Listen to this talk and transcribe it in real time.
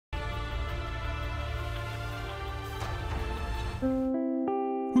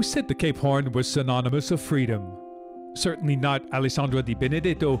Who said the Cape Horn was synonymous of freedom? Certainly not Alessandro Di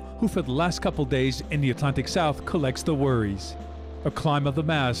Benedetto, who for the last couple days in the Atlantic South collects the worries. A climb of the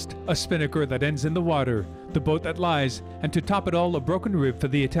mast, a spinnaker that ends in the water, the boat that lies, and to top it all, a broken rib for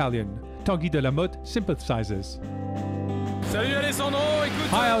the Italian. Tanguy de la Motte sympathizes. Salut Alessandro, écoute,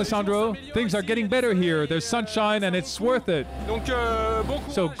 Hi Alessandro, things are getting better here. There's sunshine and it's worth it.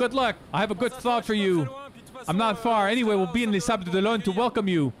 So good luck. I have a good thought for you. I'm not far. Anyway, we'll be in Les Sables d'Olonne to welcome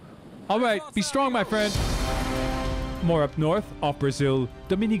you. All right, be strong, my friend. More up north, off Brazil,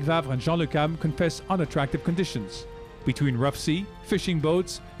 Dominique Vavre and Jean Le Cam confess unattractive conditions between rough sea, fishing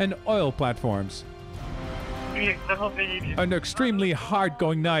boats, and oil platforms. An extremely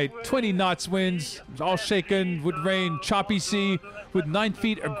hard-going night, 20 knots winds, all shaken, with rain, choppy sea, with 9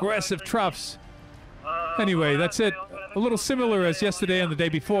 feet aggressive troughs. Anyway, that's it. A little similar as yesterday and the day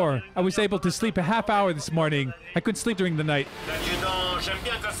before. I was able to sleep a half hour this morning. I couldn't sleep during the night.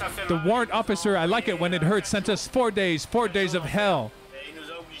 The warrant officer, I like it when it hurts, sent us 4 days of hell.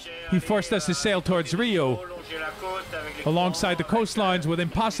 He forced us to sail towards Rio, alongside the coastlines with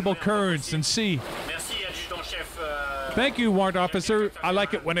impossible currents and sea. Thank you, warrant officer. I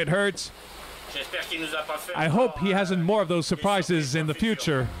like it when it hurts. I hope he hasn't more of those surprises in the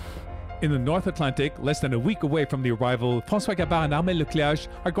future. In the North Atlantic, less than a week away from the arrival, François Gabard and Armel Lecléac'h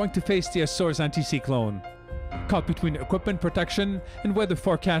are going to face the Azores anticyclone. Caught between equipment protection and weather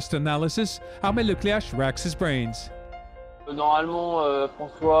forecast analysis, Armel Lecléac'h racks his brains. Normally,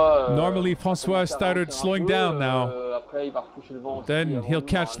 François started slowing down now. Then he'll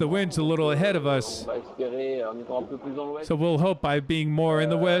catch the winds a little ahead of us. So we'll hope by being more in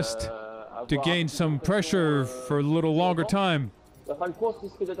the west to gain some pressure for a little longer time.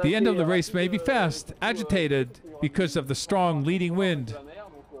 The end of the race may be fast, agitated because of the strong leading wind,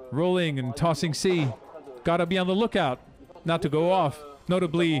 rolling and tossing sea. Gotta be on the lookout not to go off,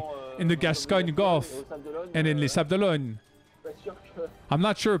 notably in the Gascogne Gulf and in Les Sables d'Olonne. I'm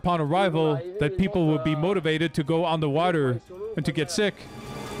not sure upon arrival that people will be motivated to go on the water and to get sick.